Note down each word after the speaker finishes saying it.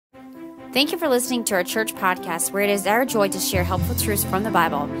Thank you for listening to our church podcast, where it is our joy to share helpful truths from the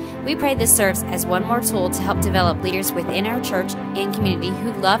Bible. We pray this serves as one more tool to help develop leaders within our church and community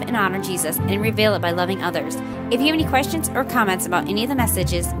who love and honor Jesus and reveal it by loving others. If you have any questions or comments about any of the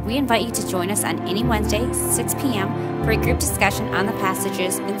messages, we invite you to join us on any Wednesday, 6 p.m. for a group discussion on the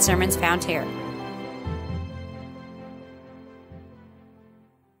passages and sermons found here.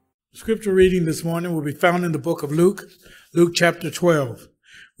 Scripture reading this morning will be found in the book of Luke, Luke chapter 12.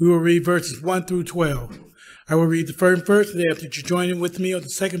 We will read verses 1 through 12. I will read the first verse, and after you join in with me on the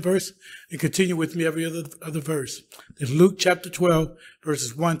second verse, and continue with me every other verse. It's Luke chapter 12,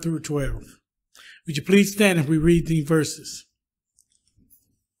 verses 1 through 12. Would you please stand if we read these verses?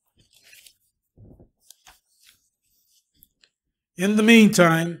 In the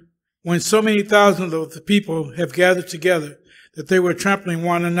meantime, when so many thousands of the people have gathered together that they were trampling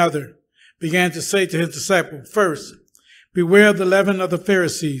one another, began to say to his disciples, "First, beware of the leaven of the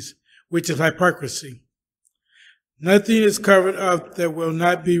Pharisees, which is hypocrisy. Nothing is covered up that will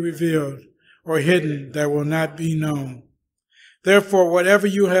not be revealed, or hidden that will not be known. Therefore, whatever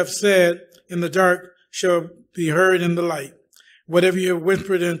you have said in the dark shall be heard in the light. Whatever you have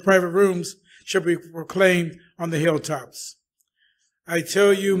whispered in private rooms shall be proclaimed on the hilltops. I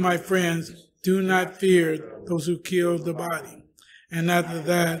tell you, my friends, do not fear those who kill the body, and after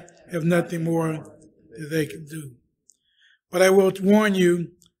that have nothing more that they can do. But I will warn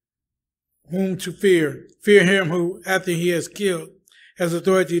you whom to fear. Fear him who, after he has killed, has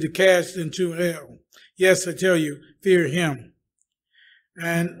authority to cast into hell. Yes, I tell you, fear him.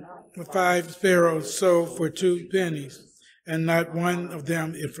 And the 5 sparrows sold for 2 pennies, and not one of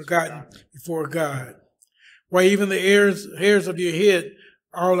them is forgotten before God. Why, even the hairs of your head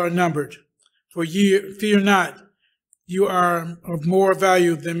all are numbered. For ye fear not, you are of more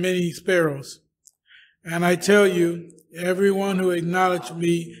value than many sparrows. And I tell you, everyone who acknowledges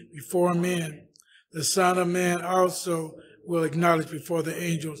me before men, the Son of Man also will acknowledge before the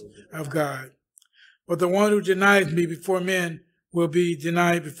angels of God. But the one who denies me before men will be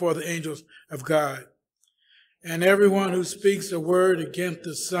denied before the angels of God. And everyone who speaks a word against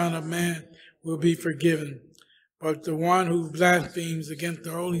the Son of Man will be forgiven. But the one who blasphemes against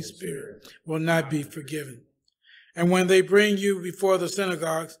the Holy Spirit will not be forgiven. And when they bring you before the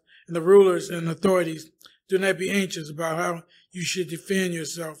synagogues and the rulers and authorities, do not be anxious about how you should defend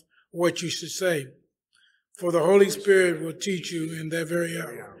yourself or what you should say. For the Holy Spirit will teach you in that very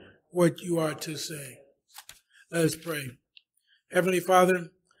hour what you are to say. Let us pray. Heavenly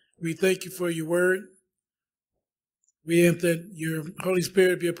Father, we thank you for your word. We ask that your Holy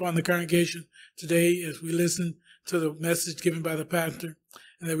Spirit be upon the congregation today as we listen to the message given by the pastor,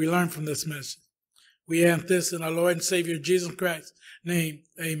 and that we learn from this message. We ask this in our Lord and Savior Jesus Christ's name.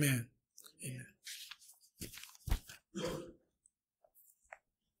 Amen. Amen.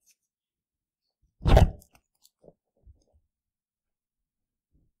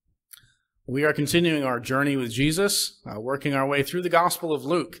 We are continuing our journey with Jesus, working our way through the Gospel of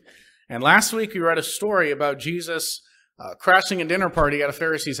Luke. And last week we read a story about Jesus crashing a dinner party at a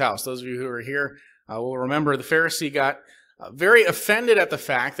Pharisee's house. Those of you who are here will remember the Pharisee got very offended at the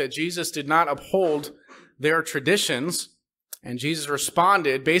fact that Jesus did not uphold their traditions. And Jesus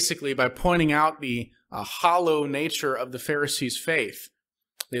responded basically by pointing out the hollow nature of the Pharisees' faith.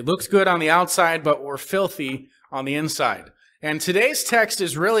 They looked good on the outside, but were filthy on the inside. And today's text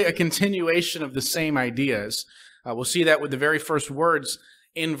is really a continuation of the same ideas. We'll see that with the very first words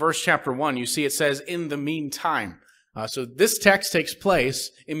in verse chapter 1. You see it says, "in the meantime." So this text takes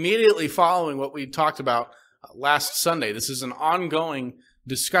place immediately following what we talked about last Sunday. This is an ongoing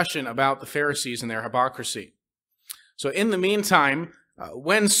discussion about the Pharisees and their hypocrisy. So in the meantime,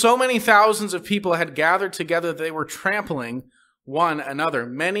 when so many thousands of people had gathered together, they were trampling one another.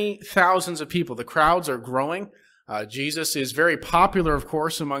 Many thousands of people. The crowds are growing. Jesus is very popular, of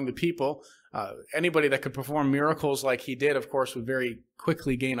course, among the people. Anybody that could perform miracles like he did, of course, would very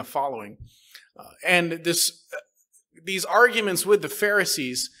quickly gain a following. And these arguments with the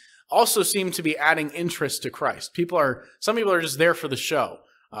Pharisees also seem to be adding interest to Christ. Some people are just there for the show.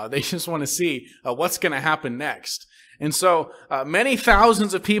 They just want to see what's going to happen next. And so many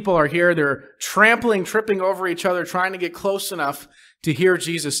thousands of people are here. They're trampling, tripping over each other, trying to get close enough to hear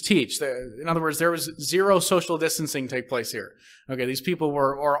Jesus teach. In other words, there was zero social distancing take place here. Okay, these people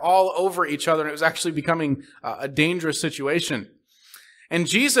were all over each other, and it was actually becoming a dangerous situation. And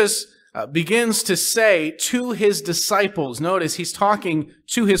Jesus begins to say to his disciples, notice he's talking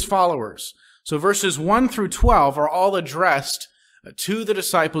to his followers. So verses 1 through 12 are all addressed to the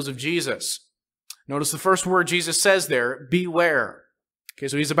disciples of Jesus. Notice the first word Jesus says there, beware. Okay,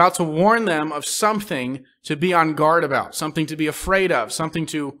 so he's about to warn them of something to be on guard about, something to be afraid of, something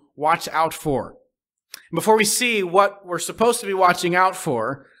to watch out for. Before we see what we're supposed to be watching out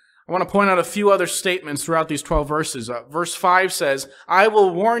for, I want to point out a few other statements throughout these 12 verses. Verse 5 says, I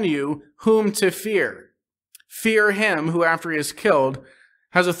will warn you whom to fear. Fear him who, after he is killed,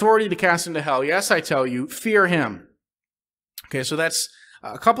 has authority to cast into hell. Yes, I tell you, fear him. Okay, so that's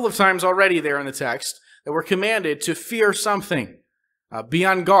a couple of times already there in the text that we're commanded to fear something. Be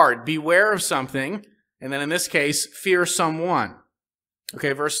on guard, beware of something, and then in this case, fear someone.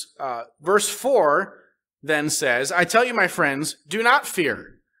 Okay, verse 4 then says, I tell you, my friends, do not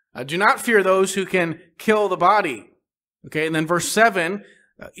fear. Do not fear those who can kill the body. Okay, and then verse 7,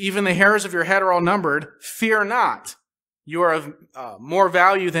 even the hairs of your head are all numbered. Fear not. You are of more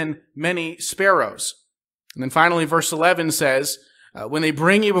value than many sparrows. And then finally, verse 11 says, when they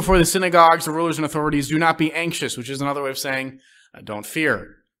bring you before the synagogues, the rulers and authorities, do not be anxious, which is another way of saying, don't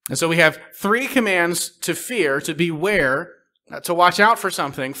fear. And so we have 3 commands to fear, to beware, to watch out for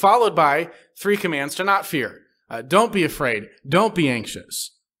something, followed by 3 commands to not fear. Don't be afraid. Don't be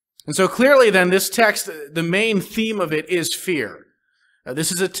anxious. And so clearly then this text, the main theme of it is fear.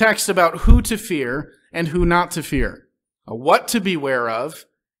 This is a text about who to fear and who not to fear, what to beware of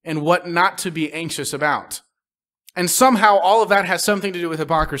and what not to be anxious about. And somehow all of that has something to do with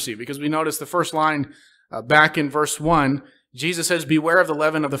hypocrisy, because we notice the first line back in verse 1, Jesus says, beware of the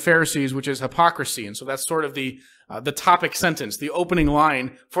leaven of the Pharisees, which is hypocrisy. And so that's sort of the topic sentence, the opening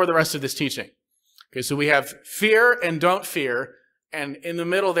line for the rest of this teaching. Okay, so we have fear and don't fear, and in the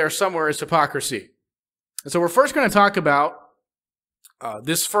middle there somewhere is hypocrisy. And so we're first going to talk about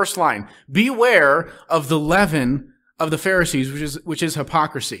this first line, beware of the leaven of the Pharisees, which is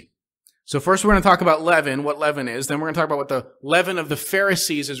hypocrisy. So first we're going to talk about leaven, what leaven is. Then we're going to talk about what the leaven of the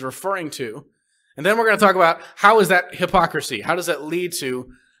Pharisees is referring to. And then we're going to talk about how is that hypocrisy? How does that lead to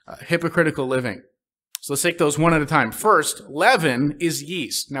hypocritical living? So let's take those one at a time. First, leaven is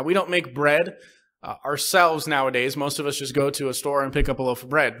yeast. Now, we don't make bread ourselves nowadays. Most of us just go to a store and pick up a loaf of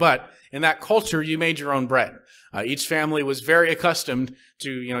bread. But in that culture, you made your own bread. Each family was very accustomed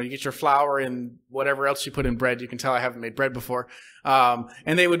to, you get your flour and whatever else you put in bread. You can tell I haven't made bread before.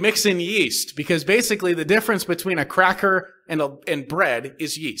 And they would mix in yeast, because basically the difference between a cracker and bread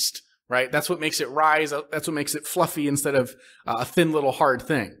is yeast, right? That's what makes it rise. That's what makes it fluffy instead of a thin little hard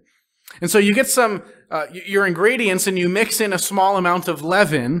thing. And so you get your ingredients and you mix in a small amount of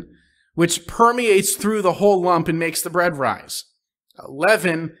leaven, which permeates through the whole lump and makes the bread rise.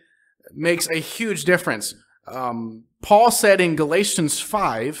 Leaven makes a huge difference. Paul said in Galatians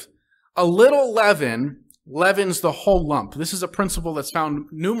 5, a little leaven leavens the whole lump. This is a principle that's found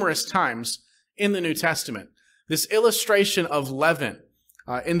numerous times in the New Testament. This illustration of leaven.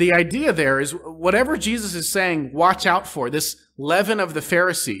 And the idea there is whatever Jesus is saying, watch out for, this leaven of the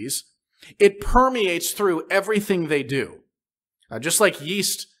Pharisees, it permeates through everything they do. Just like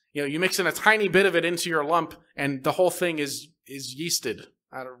yeast, you mix in a tiny bit of it into your lump and the whole thing is yeasted.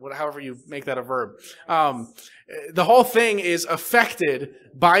 However you make that a verb. The whole thing is affected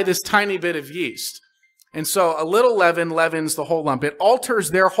by this tiny bit of yeast. And so a little leaven leavens the whole lump. It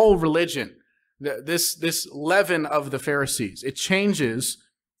alters their whole religion. This leaven of the Pharisees. It changes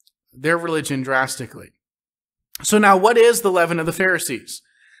their religion drastically. So now what is the leaven of the Pharisees?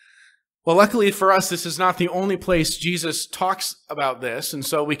 Well, luckily for us, this is not the only place Jesus talks about this. And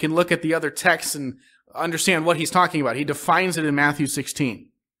so we can look at the other texts and understand what he's talking about. He defines it in Matthew 16.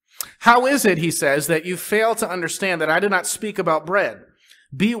 How is it, he says, that you fail to understand that I did not speak about bread?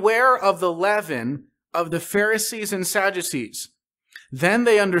 Beware of the leaven of the Pharisees and Sadducees. Then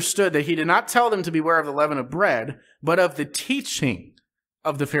they understood that he did not tell them to beware of the leaven of bread, but of the teaching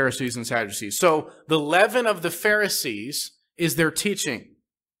of the Pharisees and Sadducees. So the leaven of the Pharisees is their teaching.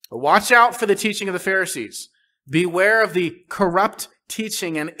 Watch out for the teaching of the Pharisees. Beware of the corrupt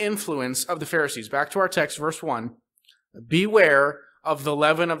teaching and influence of the Pharisees. Back to our text, verse 1. Beware of the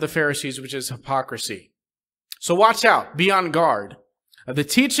leaven of the Pharisees, which is hypocrisy. So watch out. Be on guard. The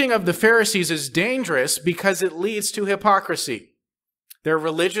teaching of the Pharisees is dangerous because it leads to hypocrisy. Their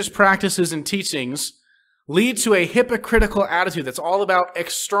religious practices and teachings lead to a hypocritical attitude that's all about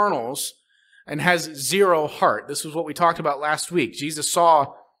externals and has zero heart. This is what we talked about last week. Jesus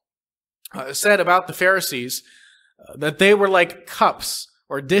said about the Pharisees that they were like cups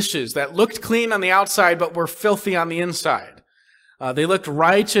or dishes that looked clean on the outside but were filthy on the inside. They looked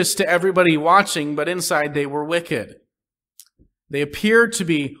righteous to everybody watching, but inside they were wicked. They appeared to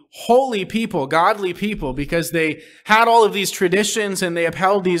be holy people, godly people, because they had all of these traditions and they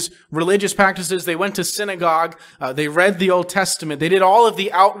upheld these religious practices. They went to synagogue. They read the Old Testament. They did all of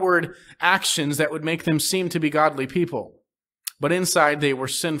the outward actions that would make them seem to be godly people. But inside they were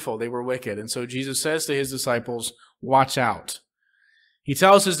sinful. They were wicked. And so Jesus says to his disciples, watch out. He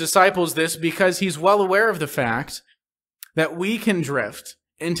tells his disciples this because he's well aware of the fact that we can drift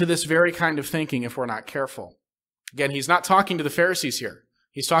into this very kind of thinking if we're not careful. Again, he's not talking to the Pharisees here.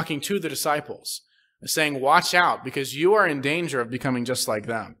 He's talking to the disciples, saying, watch out, because you are in danger of becoming just like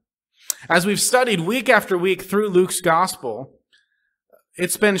them. As we've studied week after week through Luke's gospel,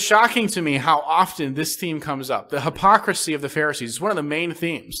 it's been shocking to me how often this theme comes up. The hypocrisy of the Pharisees is one of the main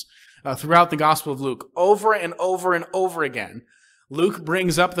themes throughout the Gospel of Luke. Over and over and over again, Luke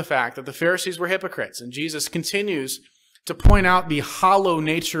brings up the fact that the Pharisees were hypocrites, and Jesus continues to point out the hollow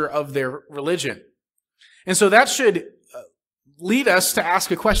nature of their religion. And so that should lead us to ask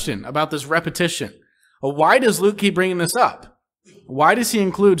a question about this repetition. Why does Luke keep bringing this up? Why does he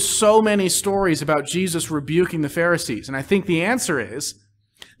include so many stories about Jesus rebuking the Pharisees? And I think the answer is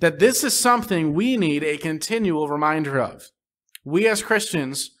that this is something we need a continual reminder of. We as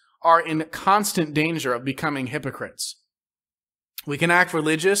Christians are in constant danger of becoming hypocrites. We can act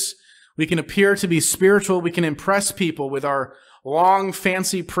religious, we can appear to be spiritual, we can impress people with our long,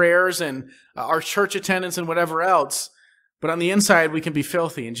 fancy prayers and our church attendance and whatever else, but on the inside we can be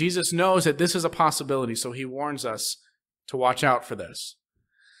filthy. And Jesus knows that this is a possibility, so he warns us to watch out for this.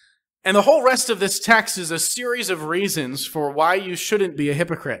 And the whole rest of this text is a series of reasons for why you shouldn't be a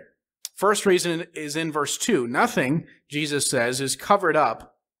hypocrite. First reason is in verse 2. Nothing, Jesus says, is covered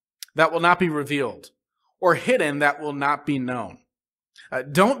up that will not be revealed, or hidden that will not be known.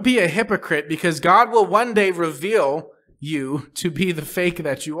 Don't be a hypocrite, because God will one day reveal you to be the fake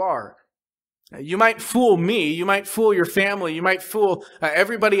that you are. You might fool me, you might fool your family, you might fool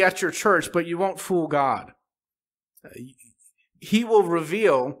everybody at your church, but you won't fool God. He will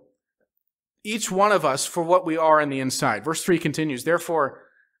reveal each one of us for what we are on the inside. Verse 3 continues, therefore,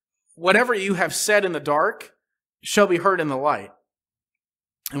 whatever you have said in the dark shall be heard in the light,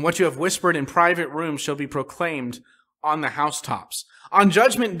 and what you have whispered in private rooms shall be proclaimed on the housetops. On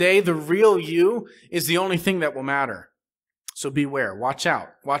Judgment Day, the real you is the only thing that will matter. So beware. Watch out.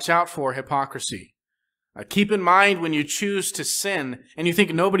 Watch out for hypocrisy. Keep in mind when you choose to sin and you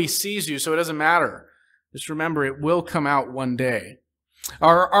think nobody sees you, so it doesn't matter. Just remember, it will come out one day.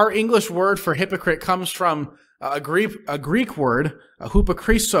 Our English word for hypocrite comes from a Greek word,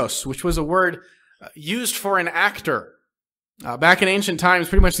 hypokrisos, which was a word used for an actor. Back in ancient times,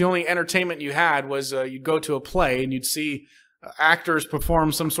 pretty much the only entertainment you had was you'd go to a play and you'd see actors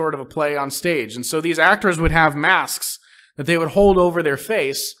perform some sort of a play on stage. And so these actors would have masks that they would hold over their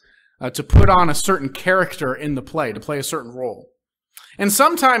face to put on a certain character in the play, to play a certain role. And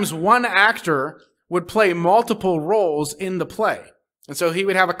sometimes one actor would play multiple roles in the play. And so he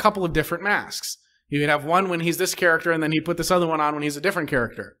would have a couple of different masks. He would have one when he's this character, and then he'd put this other one on when he's a different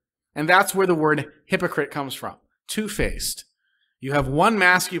character. And that's where the word hypocrite comes from. Two-faced. You have one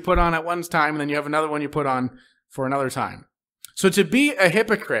mask you put on at one time, and then you have another one you put on for another time. So to be a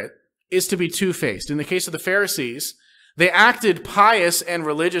hypocrite is to be two-faced. In the case of the Pharisees, they acted pious and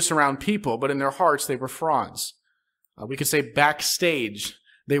religious around people, but in their hearts they were frauds. We could say backstage,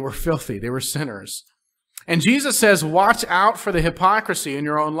 they were filthy, they were sinners. And Jesus says, watch out for the hypocrisy in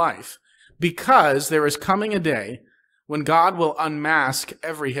your own life, because there is coming a day when God will unmask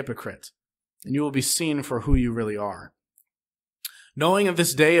every hypocrite, and you will be seen for who you really are. Knowing of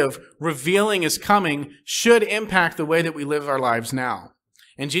this day of revealing is coming should impact the way that we live our lives now.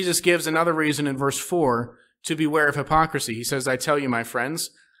 And Jesus gives another reason in verse 4 to beware of hypocrisy. He says, I tell you, my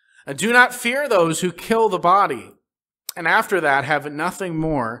friends, do not fear those who kill the body, and after that have nothing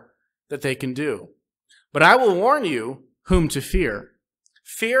more that they can do. But I will warn you whom to fear.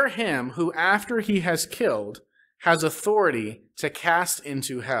 Fear him who, after he has killed, has authority to cast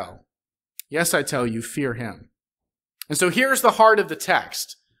into hell. Yes, I tell you, fear him. And so here's the heart of the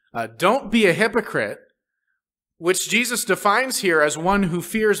text. Don't be a hypocrite, which Jesus defines here as one who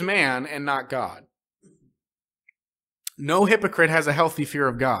fears man and not God. No hypocrite has a healthy fear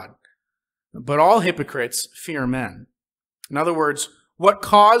of God, but all hypocrites fear men. In other words, what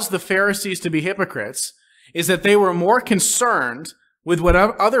caused the Pharisees to be hypocrites is that they were more concerned with what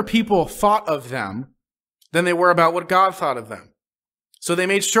other people thought of them than they were about what God thought of them. So they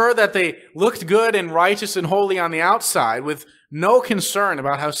made sure that they looked good and righteous and holy on the outside with no concern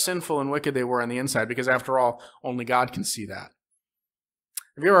about how sinful and wicked they were on the inside, because after all, only God can see that.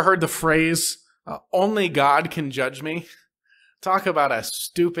 Have you ever heard the phrase, only God can judge me? Talk about a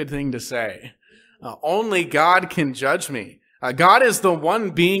stupid thing to say. Only God can judge me. God is the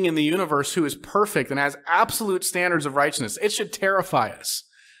one being in the universe who is perfect and has absolute standards of righteousness. It should terrify us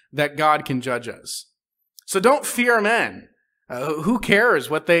that God can judge us. So don't fear men. Who cares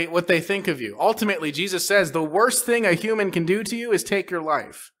what they think of you? Ultimately, Jesus says the worst thing a human can do to you is take your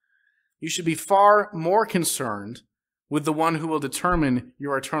life. You should be far more concerned with the one who will determine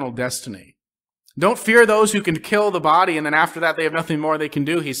your eternal destiny. Don't fear those who can kill the body, and then after that they have nothing more they can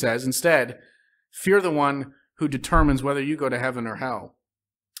do, he says. Instead, fear the one who determines whether you go to heaven or hell.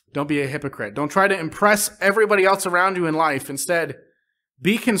 Don't be a hypocrite. Don't try to impress everybody else around you in life. Instead,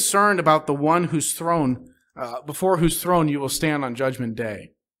 be concerned about the one whose throne, before whose throne you will stand on Judgment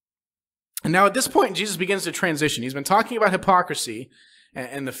Day. And now at this point, Jesus begins to transition. He's been talking about hypocrisy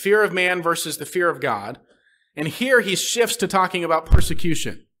and the fear of man versus the fear of God. And here he shifts to talking about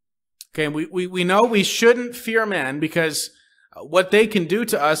persecution. Okay, we know we shouldn't fear men because what they can do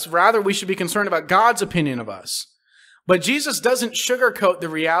to us. Rather, we should be concerned about God's opinion of us. But Jesus doesn't sugarcoat the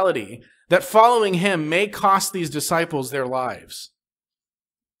reality that following him may cost these disciples their lives.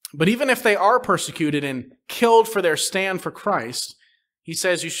 But even if they are persecuted and killed for their stand for Christ, he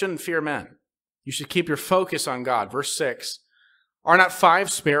says you shouldn't fear men. You should keep your focus on God. Verse 6, are not 5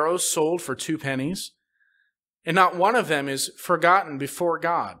 sparrows sold for 2 pennies? And not one of them is forgotten before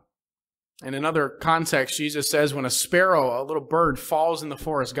God. In another context, Jesus says when a sparrow, a little bird, falls in the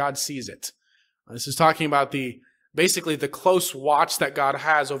forest, God sees it. This is talking about basically the close watch that God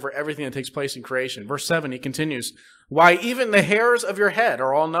has over everything that takes place in creation. Verse 7, he continues, why, even the hairs of your head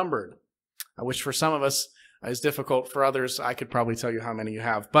are all numbered. Which for some of us is difficult. For others, I could probably tell you how many you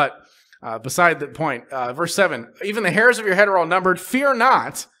have. But beside the point, verse 7, even the hairs of your head are all numbered. Fear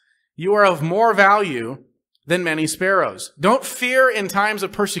not, you are of more value than many sparrows. Don't fear in times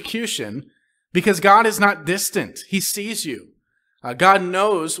of persecution because God is not distant. He sees you. God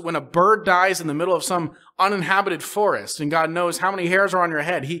knows when a bird dies in the middle of some uninhabited forest, and God knows how many hairs are on your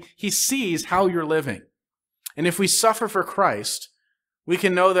head. He sees how you're living. And if we suffer for Christ, we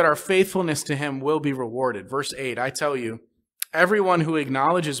can know that our faithfulness to him will be rewarded. Verse 8, I tell you, everyone who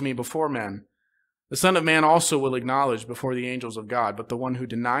acknowledges me before men, the Son of Man also will acknowledge before the angels of God, but the one who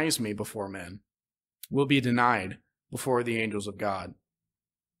denies me before men will be denied before the angels of God.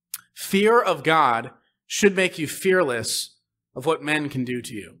 Fear of God should make you fearless of what men can do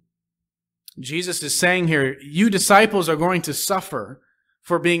to you. Jesus is saying here, you disciples are going to suffer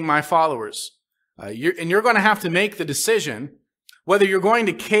for being my followers. You're going to have to make the decision whether you're going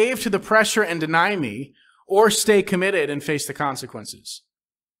to cave to the pressure and deny me or stay committed and face the consequences.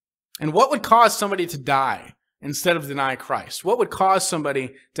 And what would cause somebody to die instead of deny Christ? What would cause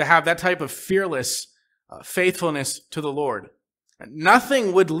somebody to have that type of fearless faithfulness to the Lord?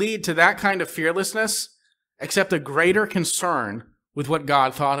 Nothing would lead to that kind of fearlessness except a greater concern with what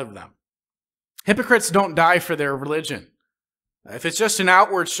God thought of them. Hypocrites don't die for their religion. If it's just an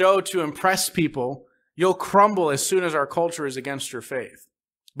outward show to impress people, you'll crumble as soon as our culture is against your faith.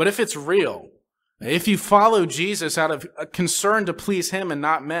 But if it's real, if you follow Jesus out of a concern to please him and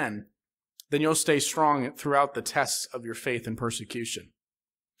not men, then you'll stay strong throughout the tests of your faith and persecution.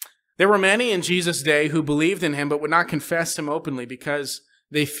 There were many in Jesus' day who believed in him but would not confess him openly because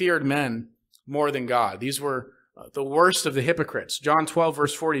they feared men more than God. These were the worst of the hypocrites. John 12,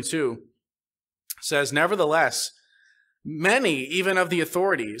 verse 42 says, nevertheless, many, even of the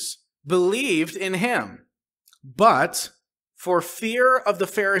authorities, believed in him, but for fear of the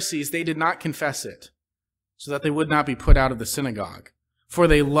Pharisees, they did not confess it, so that they would not be put out of the synagogue. For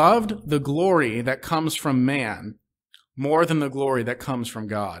they loved the glory that comes from man more than the glory that comes from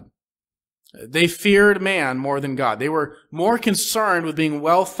God. They feared man more than God. They were more concerned with being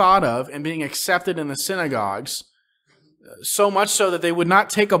well thought of and being accepted in the synagogues, so much so that they would not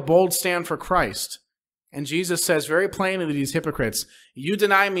take a bold stand for Christ. And Jesus says very plainly to these hypocrites, you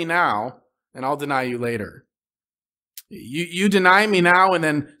deny me now, and I'll deny you later. You deny me now, and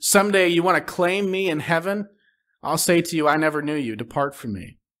then someday you want to claim me in heaven? I'll say to you, I never knew you. Depart from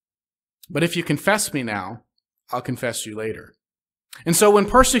me. But if you confess me now, I'll confess you later. And so when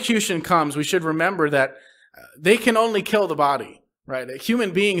persecution comes, we should remember that they can only kill the body, right?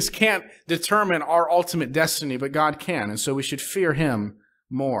 Human beings can't determine our ultimate destiny, but God can. And so we should fear him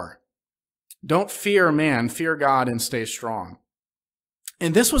more. Don't fear man, fear God, and stay strong.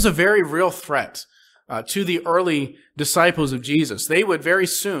 And this was a very real threat to the early disciples of Jesus. They would very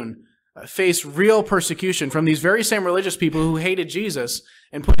soon face real persecution from these very same religious people who hated Jesus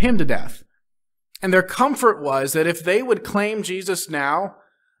and put him to death. And their comfort was that if they would claim Jesus now,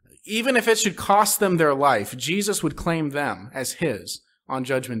 even if it should cost them their life, Jesus would claim them as his on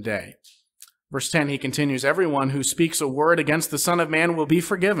Judgment Day. Verse 10, he continues, everyone who speaks a word against the Son of Man will be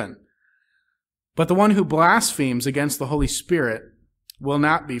forgiven. But the one who blasphemes against the Holy Spirit will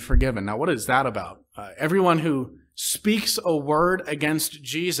not be forgiven. Now, what is that about? Everyone who speaks a word against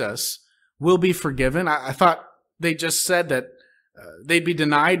Jesus will be forgiven. I thought they just said that they'd be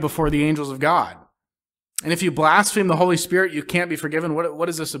denied before the angels of God. And if you blaspheme the Holy Spirit, you can't be forgiven. What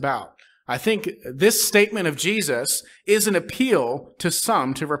is this about? I think this statement of Jesus is an appeal to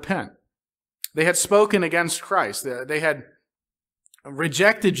some to repent. They had spoken against Christ. They had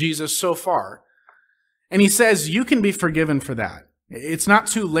rejected Jesus so far. And he says, you can be forgiven for that. It's not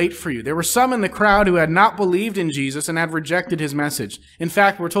too late for you. There were some in the crowd who had not believed in Jesus and had rejected his message. In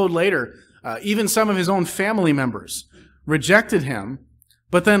fact, we're told later, even some of his own family members rejected him.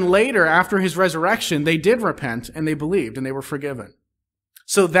 But then later, after his resurrection, they did repent and they believed and they were forgiven.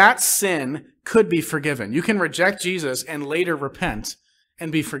 So that sin could be forgiven. You can reject Jesus and later repent and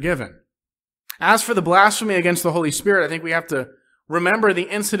be forgiven. As for the blasphemy against the Holy Spirit, I think we have to remember the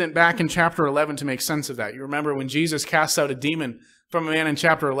incident back in chapter 11 to make sense of that. You remember when Jesus casts out a demon from a man in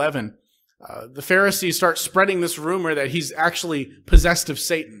chapter 11, the Pharisees start spreading this rumor that he's actually possessed of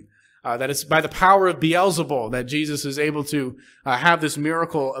Satan, that it's by the power of Beelzebul that Jesus is able to have this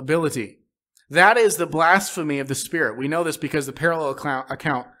miracle ability. That is the blasphemy of the Spirit. We know this because the parallel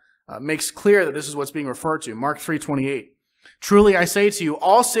account makes clear that this is what's being referred to. Mark 3:28. Truly I say to you,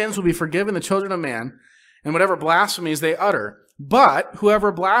 all sins will be forgiven the children of man, and whatever blasphemies they utter. But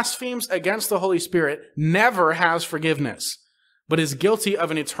whoever blasphemes against the Holy Spirit never has forgiveness, but is guilty of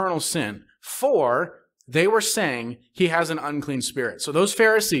an eternal sin. For they were saying he has an unclean spirit. So those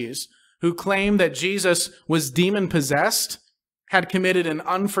Pharisees who claimed that Jesus was demon-possessed had committed an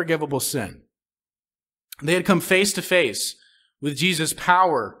unforgivable sin. They had come face to face with Jesus'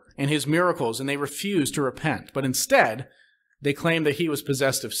 power and his miracles, and they refused to repent. But instead, they claimed that he was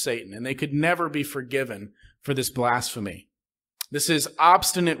possessed of Satan, and they could never be forgiven for this blasphemy. This is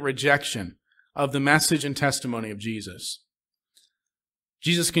obstinate rejection of the message and testimony of Jesus.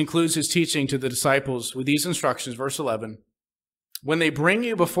 Jesus concludes his teaching to the disciples with these instructions, verse 11. When they bring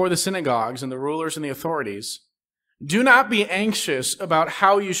you before the synagogues and the rulers and the authorities, do not be anxious about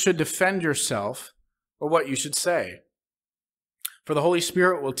how you should defend yourself or what you should say. For the Holy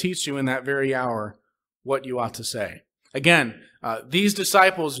Spirit will teach you in that very hour what you ought to say. Again, these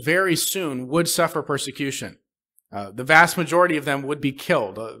disciples very soon would suffer persecution. The vast majority of them would be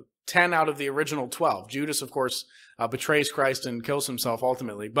killed. 10 out of the original 12. Judas, of course, betrays Christ and kills himself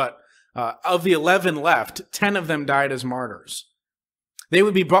ultimately. But of the 11 left, 10 of them died as martyrs. They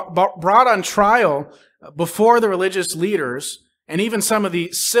would be brought on trial before the religious leaders and even some of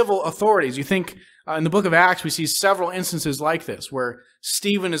the civil authorities. You think in the book of Acts, we see several instances like this, where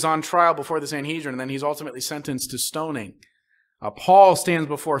Stephen is on trial before the Sanhedrin, and then he's ultimately sentenced to stoning. Paul stands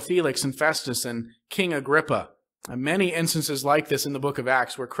before Felix and Festus and King Agrippa. Many instances like this in the book of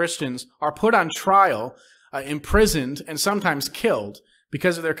Acts, where Christians are put on trial, imprisoned, and sometimes killed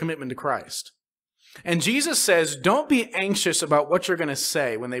because of their commitment to Christ. And Jesus says, don't be anxious about what you're going to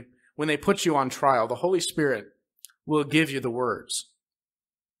say when they put you on trial. The Holy Spirit will give you the words.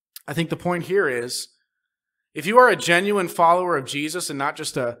 I think the point here is, if you are a genuine follower of Jesus and not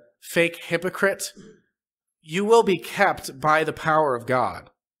just a fake hypocrite, you will be kept by the power of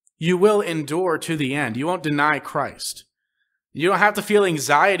God. You will endure to the end. You won't deny Christ. You don't have to feel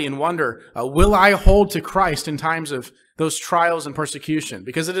anxiety and wonder, will I hold to Christ in times of those trials and persecution?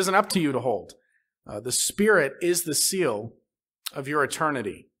 Because it isn't up to you to hold. The Spirit is the seal of your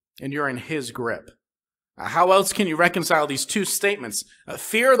eternity, and you're in his grip. How else can you reconcile these two statements?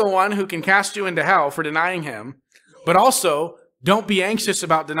 Fear the one who can cast you into hell for denying him, but also don't be anxious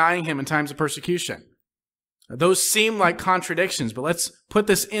about denying him in times of persecution. Those seem like contradictions, but let's put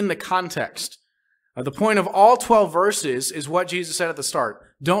this in the context. The point of all 12 verses is what Jesus said at the start.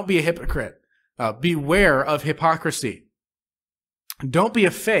 Don't be a hypocrite. Beware of hypocrisy. Don't be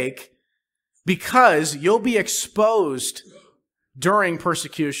a fake, because you'll be exposed during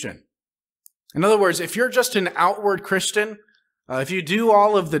persecution. In other words, if you're just an outward Christian, if you do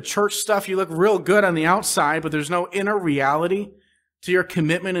all of the church stuff, you look real good on the outside, but there's no inner reality to your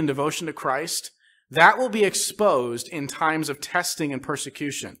commitment and devotion to Christ, that will be exposed in times of testing and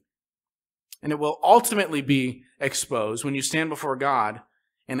persecution. And it will ultimately be exposed when you stand before God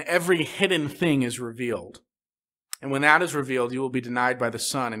and every hidden thing is revealed. And when that is revealed, you will be denied by the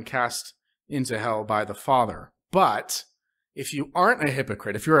Son and cast into hell by the Father. But if you aren't a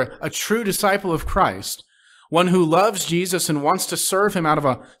hypocrite, if you're a true disciple of Christ, one who loves Jesus and wants to serve him out of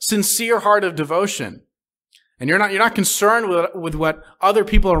a sincere heart of devotion, and you're not concerned with what other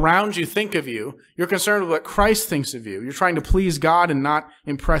people around you think of you, you're concerned with what Christ thinks of you. You're trying to please God and not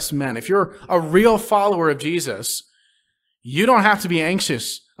impress men. If you're a real follower of Jesus, you don't have to be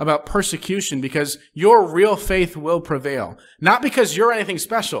anxious about persecution, because your real faith will prevail. Not because you're anything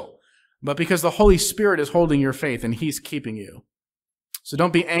special, but because the Holy Spirit is holding your faith and he's keeping you. So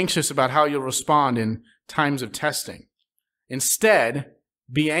don't be anxious about how you'll respond in times of testing. Instead,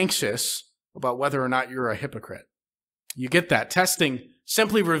 be anxious about whether or not you're a hypocrite. You get that. Testing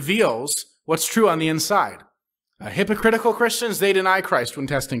simply reveals what's true on the inside. Hypocritical Christians, they deny Christ when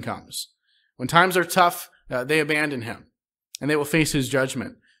testing comes. When times are tough, they abandon him, and they will face his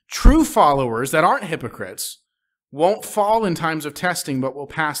judgment. True followers that aren't hypocrites won't fall in times of testing, but will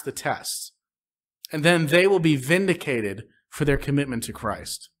pass the tests. And then they will be vindicated for their commitment to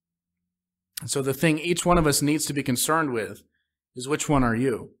Christ. And so the thing each one of us needs to be concerned with is, which one are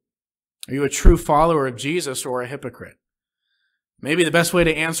you? Are you a true follower of Jesus or a hypocrite? Maybe the best way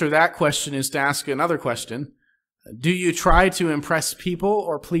to answer that question is to ask another question. Do you try to impress people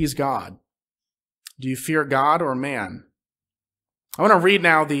or please God? Do you fear God or man? I want to read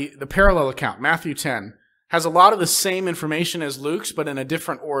now the parallel account. Matthew 10 has a lot of the same information as Luke's, but in a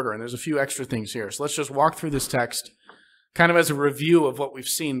different order, and there's a few extra things here. So let's just walk through this text kind of as a review of what we've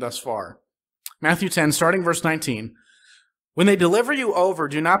seen thus far. Matthew 10, starting verse 19. When they deliver you over,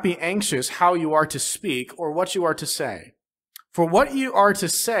 do not be anxious how you are to speak or what you are to say. For what you are to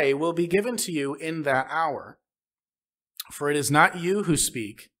say will be given to you in that hour. For it is not you who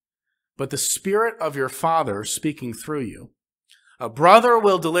speak, but the Spirit of your Father speaking through you. A brother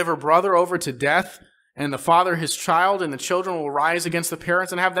will deliver brother over to death, and the father his child, and the children will rise against the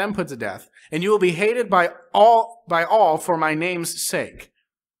parents and have them put to death. And you will be hated by all for my name's sake.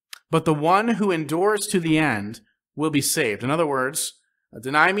 But the one who endures to the end will be saved. In other words,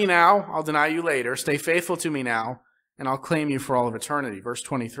 deny me now, I'll deny you later. Stay faithful to me now, and I'll claim you for all of eternity. Verse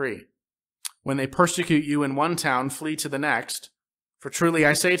 23. When they persecute you in one town, flee to the next. For truly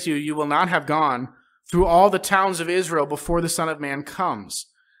I say to you, you will not have gone through all the towns of Israel before the Son of Man comes.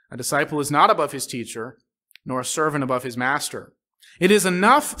 A disciple is not above his teacher, nor a servant above his master. It is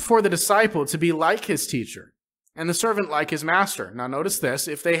enough for the disciple to be like his teacher, and the servant like his master. Now notice this,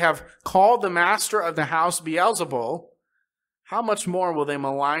 if they have called the master of the house Beelzebul, how much more will they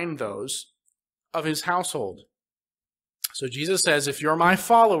malign those of his household? So Jesus says, if you're my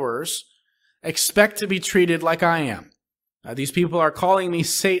followers, expect to be treated like I am. These people are calling me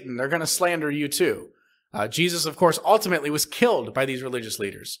Satan. They're going to slander you too. Jesus, of course, ultimately was killed by these religious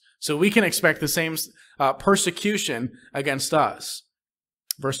leaders. So we can expect the same persecution against us.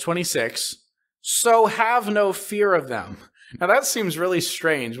 Verse 26, so have no fear of them. Now that seems really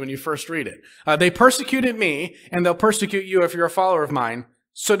strange when you first read it. They persecuted me, and they'll persecute you if you're a follower of mine,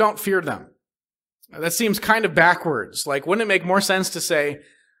 so don't fear them. That seems kind of backwards. Like, wouldn't it make more sense to say,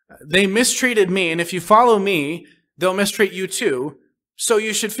 they mistreated me, and if you follow me, they'll mistreat you too, so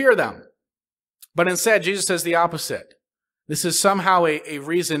you should fear them. But instead, Jesus says the opposite. This is somehow a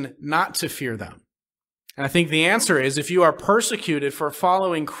reason not to fear them. And I think the answer is, if you are persecuted for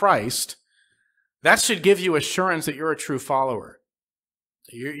following Christ, that should give you assurance that you're a true follower.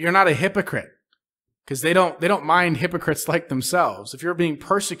 You're not a hypocrite, because they don't mind hypocrites like themselves. If you're being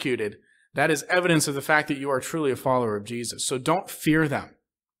persecuted, that is evidence of the fact that you are truly a follower of Jesus. So don't fear them.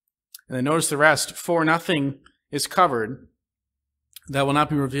 And then notice the rest. For nothing is covered that will not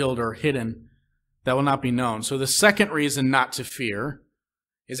be revealed, or hidden that will not be known. So the second reason not to fear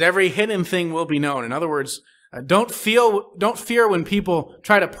is every hidden thing will be known. In other words, don't fear when people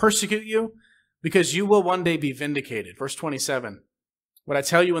try to persecute you, because you will one day be vindicated. Verse 27, what I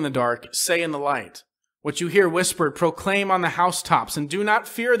tell you in the dark, say in the light. What you hear whispered, proclaim on the housetops, and do not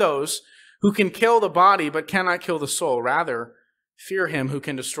fear those who can kill the body but cannot kill the soul. Rather, fear him who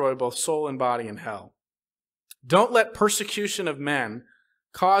can destroy both soul and body in hell. Don't let persecution of men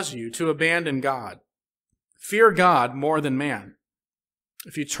cause you to abandon God. Fear God more than man.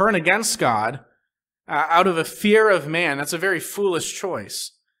 If you turn against God out of a fear of man, that's a very foolish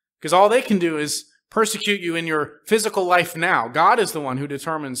choice, because all they can do is persecute you in your physical life now. God is the one who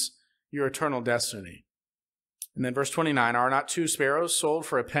determines your eternal destiny. And then verse 29, are not 2 sparrows sold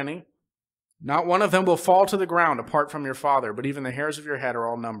for a penny? Not one of them will fall to the ground apart from your Father, but even the hairs of your head are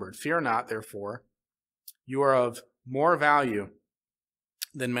all numbered. Fear not, therefore. You are of more value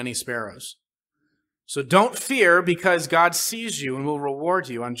than many sparrows. So don't fear, because God sees you and will reward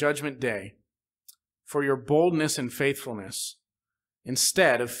you on Judgment Day for your boldness and faithfulness,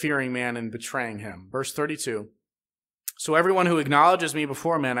 instead of fearing man and betraying him. Verse 32, so everyone who acknowledges me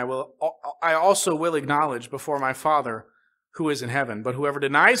before men, I also will acknowledge before my Father who is in heaven. But whoever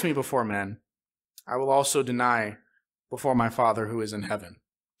denies me before men, I will also deny before my Father who is in heaven.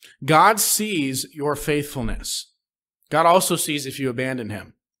 God sees your faithfulness. God also sees if you abandon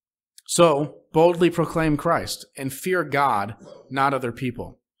him. So boldly proclaim Christ and fear God, not other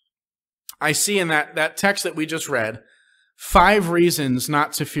people. I see in that text that we just read 5 reasons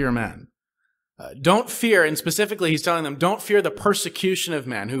not to fear men. Don't fear, and specifically he's telling them, don't fear the persecution of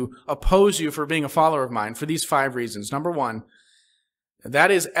men who oppose you for being a follower of mine, for these 5 reasons. Number 1,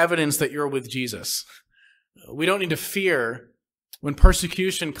 that is evidence that you're with Jesus. We don't need to fear when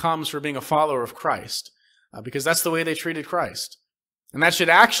persecution comes for being a follower of Christ, because that's the way they treated Christ. And that should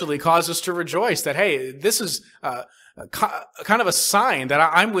actually cause us to rejoice that, hey, this is kind of a sign that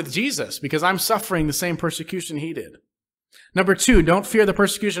I'm with Jesus because I'm suffering the same persecution he did. Number 2, don't fear the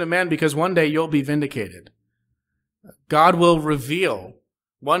persecution of men because one day you'll be vindicated. God will reveal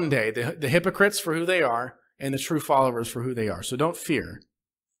one day the hypocrites for who they are and the true followers for who they are. So don't fear.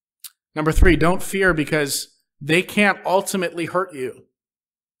 Number 3, don't fear because they can't ultimately hurt you.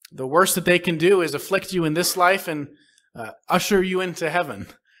 The worst that they can do is afflict you in this life and usher you into heaven.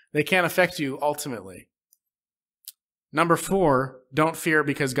 They can't affect you ultimately. Number 4, don't fear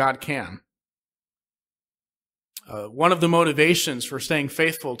because God can. One of the motivations for staying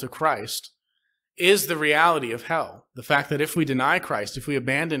faithful to Christ is the reality of hell. The fact that if we deny Christ, if we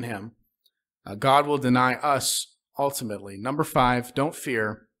abandon him, God will deny us ultimately. Number 5, don't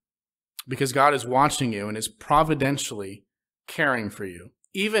fear because God is watching you and is providentially caring for you,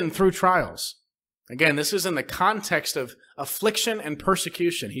 even through trials. Again, this is in the context of affliction and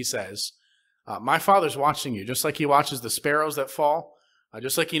persecution, he says. My Father's watching you, just like he watches the sparrows that fall,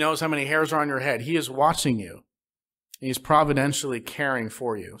 just like he knows how many hairs are on your head. He is watching you. And he's providentially caring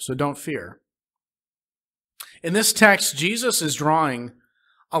for you. So don't fear. In this text, Jesus is drawing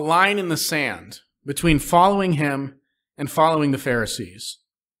a line in the sand between following him and following the Pharisees.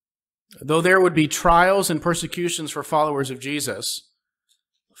 Though there would be trials and persecutions for followers of Jesus,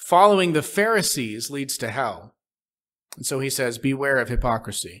 following the Pharisees leads to hell. And so he says, beware of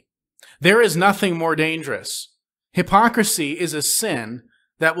hypocrisy. There is nothing more dangerous. Hypocrisy is a sin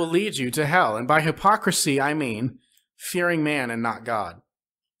that will lead you to hell. And by hypocrisy, I mean fearing man and not God.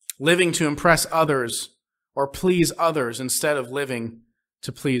 Living to impress others or please others instead of living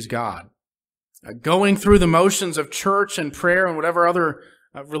to please God. Going through the motions of church and prayer and whatever other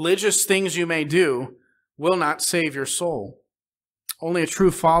religious things you may do will not save your soul. Only a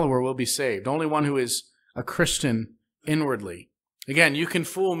true follower will be saved. Only one who is a Christian inwardly. Again, you can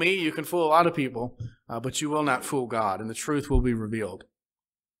fool me, you can fool a lot of people, but you will not fool God, and the truth will be revealed.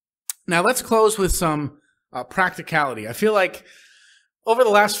 Now let's close with some practicality. I feel like over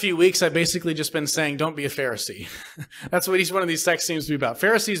the last few weeks, I've basically just been saying, don't be a Pharisee. That's what each one of these texts seems to be about.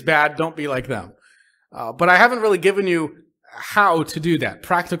 Pharisees bad, don't be like them. But I haven't really given you how to do that,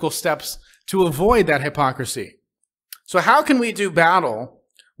 practical steps to avoid that hypocrisy. So how can we do battle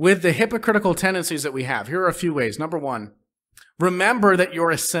with the hypocritical tendencies that we have? Here are a few ways. Number 1, remember that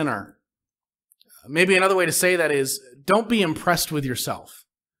you're a sinner. Maybe another way to say that is, don't be impressed with yourself.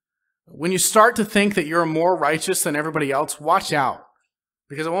 When you start to think that you're more righteous than everybody else, watch out.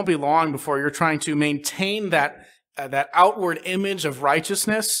 Because it won't be long before you're trying to maintain that outward image of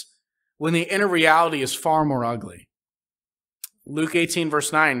righteousness when the inner reality is far more ugly. Luke 18,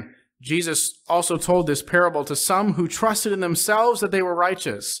 verse 9, Jesus also told this parable to some who trusted in themselves that they were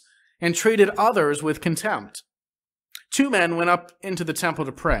righteous and treated others with contempt. 2 men went up into the temple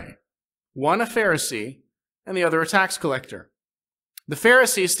to pray, one a Pharisee and the other a tax collector. The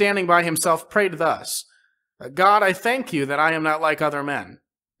Pharisee, standing by himself, prayed thus, God, I thank you that I am not like other men,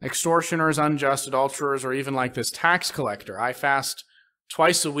 extortioners, unjust, adulterers, or even like this tax collector. I fast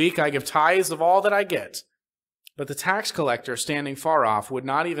twice a week. I give tithes of all that I get. But the tax collector, standing far off, would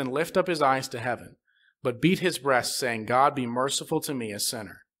not even lift up his eyes to heaven, but beat his breast, saying, God, be merciful to me, a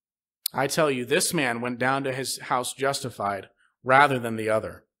sinner. I tell you, this man went down to his house justified rather than the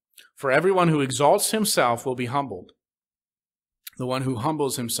other. For everyone who exalts himself will be humbled. The one who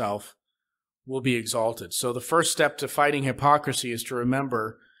humbles himself will be exalted. So the first step to fighting hypocrisy is to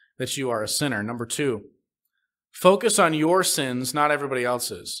remember that you are a sinner. Number 2, focus on your sins, not everybody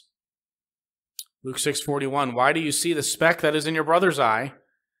else's. Luke 6:41, why do you see the speck that is in your brother's eye,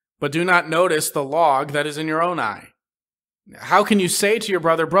 but do not notice the log that is in your own eye? How can you say to your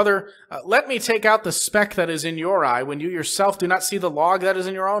brother, let me take out the speck that is in your eye, when you yourself do not see the log that is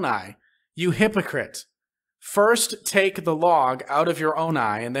in your own eye? You hypocrite! First take the log out of your own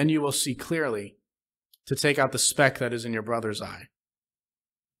eye, and then you will see clearly to take out the speck that is in your brother's eye.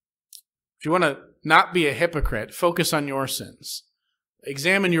 If you want to not be a hypocrite, focus on your sins.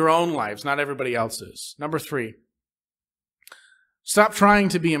 Examine your own lives, not everybody else's. Number 3, stop trying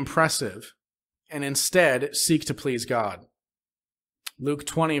to be impressive and instead seek to please God. Luke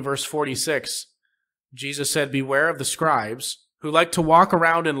 20, verse 46, Jesus said, beware of the scribes who like to walk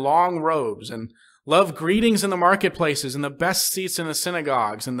around in long robes and love greetings in the marketplaces and the best seats in the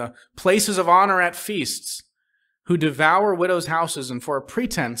synagogues and the places of honor at feasts, who devour widows' houses and for a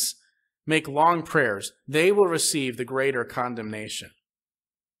pretense make long prayers. They will receive the greater condemnation.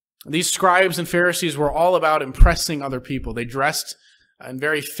 These scribes and Pharisees were all about impressing other people. They dressed in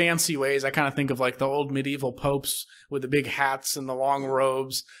very fancy ways. I kind of think of like the old medieval popes with the big hats and the long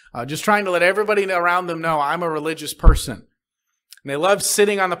robes, just trying to let everybody around them know I'm a religious person. And they loved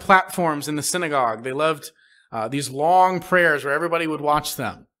sitting on the platforms in the synagogue. They loved these long prayers where everybody would watch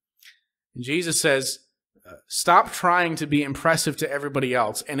them. And Jesus says, stop trying to be impressive to everybody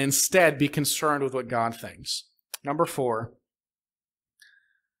else and instead be concerned with what God thinks. Number 4,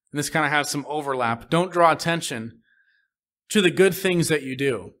 and this kind of has some overlap, don't draw attention to the good things that you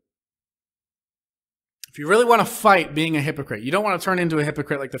do. If you really want to fight being a hypocrite, you don't want to turn into a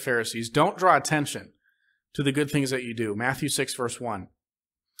hypocrite like the Pharisees, don't draw attention to the good things that you do. Matthew 6, verse 1.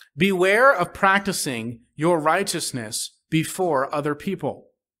 Beware of practicing your righteousness before other people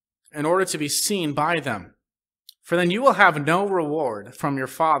in order to be seen by them. For then you will have no reward from your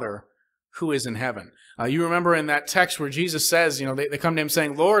Father who is in heaven. You remember in that text where Jesus says, they come to him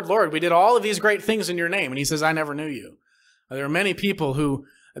saying, Lord, Lord, we did all of these great things in your name. And he says, I never knew you. There are many people who,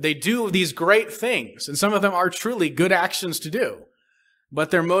 they do these great things, and some of them are truly good actions to do, but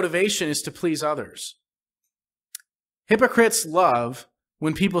their motivation is to please others. Hypocrites love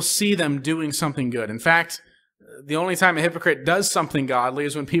when people see them doing something good. In fact, the only time a hypocrite does something godly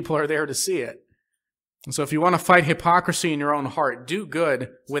is when people are there to see it. And so if you want to fight hypocrisy in your own heart, do good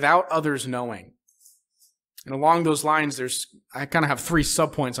without others knowing. And along those lines, I kind of have 3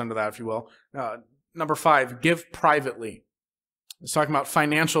 subpoints under that, if you will. Number 5, give privately. It's talking about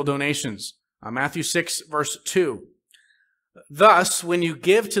financial donations. Matthew 6, verse 2. Thus, when you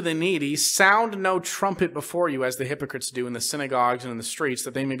give to the needy, sound no trumpet before you, as the hypocrites do in the synagogues and in the streets,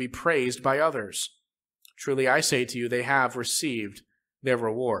 that they may be praised by others. Truly, I say to you, they have received their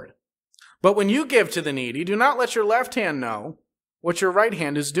reward. But when you give to the needy, do not let your left hand know what your right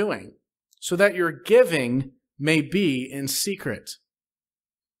hand is doing, so that your giving may be in secret.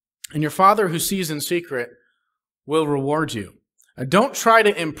 And your Father who sees in secret will reward you. Don't try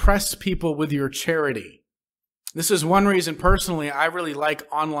to impress people with your charity. This is one reason, personally, I really like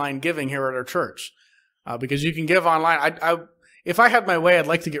online giving here at our church, because you can give online. If I had my way, I'd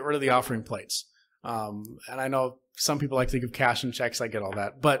like to get rid of the offering plates. And I know some people like to give cash and checks. I get all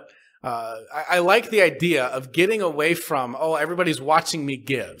that. But I like the idea of getting away from, everybody's watching me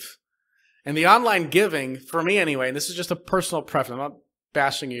give. And the online giving, for me anyway, and this is just a personal preference. I'm not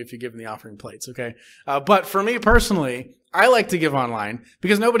bashing you if you give in the offering plates, okay? But for me personally, I like to give online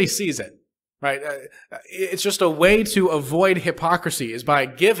because nobody sees it, right? It's just a way to avoid hypocrisy, is by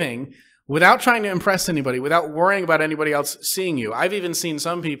giving without trying to impress anybody, without worrying about anybody else seeing you. I've even seen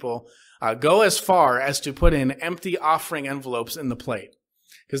some people go as far as to put in empty offering envelopes in the plate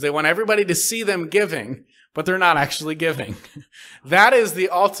because they want everybody to see them giving, but they're not actually giving. That is the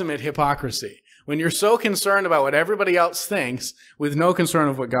ultimate hypocrisy, when you're so concerned about what everybody else thinks with no concern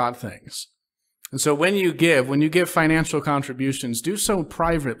of what God thinks. And so when you give financial contributions, do so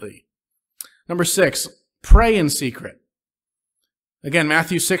privately. Number 6, pray in secret. Again,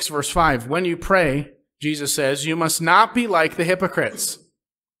 Matthew 6, verse 5. When you pray, Jesus says, you must not be like the hypocrites,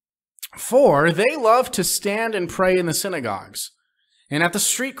 for they love to stand and pray in the synagogues and at the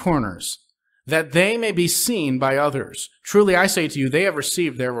street corners, that they may be seen by others. Truly, I say to you, they have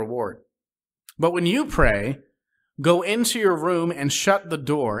received their reward. But when you pray, go into your room and shut the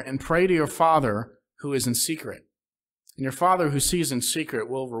door and pray to your Father who is in secret. And your Father who sees in secret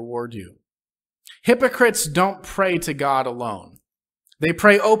will reward you. Hypocrites don't pray to God alone. They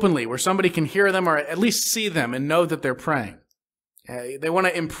pray openly, where somebody can hear them or at least see them and know that they're praying. They want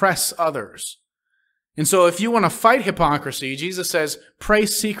to impress others. And so if you want to fight hypocrisy, Jesus says, pray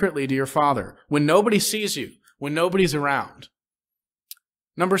secretly to your Father when nobody sees you, when nobody's around.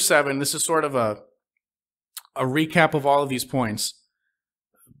 Number 7, this is sort of a recap of all of these points.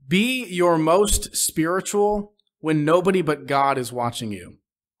 Be your most spiritual when nobody but God is watching you.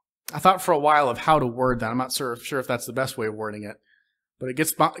 I thought for a while of how to word that. I'm not sure if that's the best way of wording it, but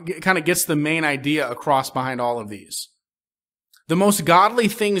it kind of gets the main idea across behind all of these. The most godly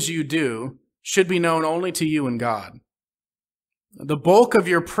things you do should be known only to you and God. The bulk of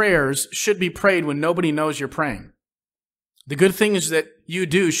your prayers should be prayed when nobody knows you're praying. The good things that you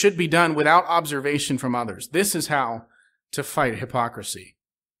do should be done without observation from others. This is how to fight hypocrisy.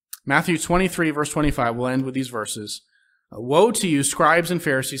 Matthew 23, verse 25, we'll end with these verses. Woe to you, scribes and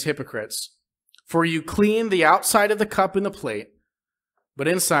Pharisees, hypocrites, for you clean the outside of the cup and the plate, but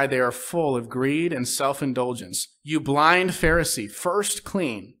inside they are full of greed and self-indulgence. You blind Pharisee, first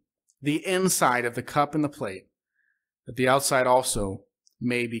clean the inside of the cup and the plate, that the outside also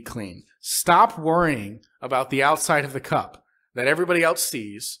may be clean. Stop worrying about the outside of the cup that everybody else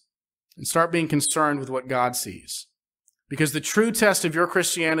sees and start being concerned with what God sees. Because the true test of your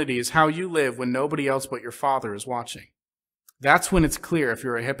Christianity is how you live when nobody else but your Father is watching. That's when it's clear if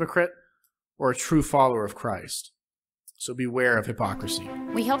you're a hypocrite or a true follower of Christ. So beware of hypocrisy.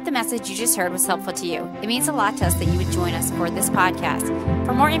 We hope the message you just heard was helpful to you. It means a lot to us that you would join us for this podcast.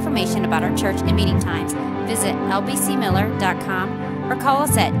 For more information about our church and meeting times, visit lbcmiller.com or call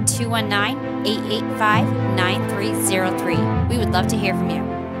us at 219-885-9303. We would love to hear from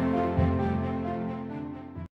you.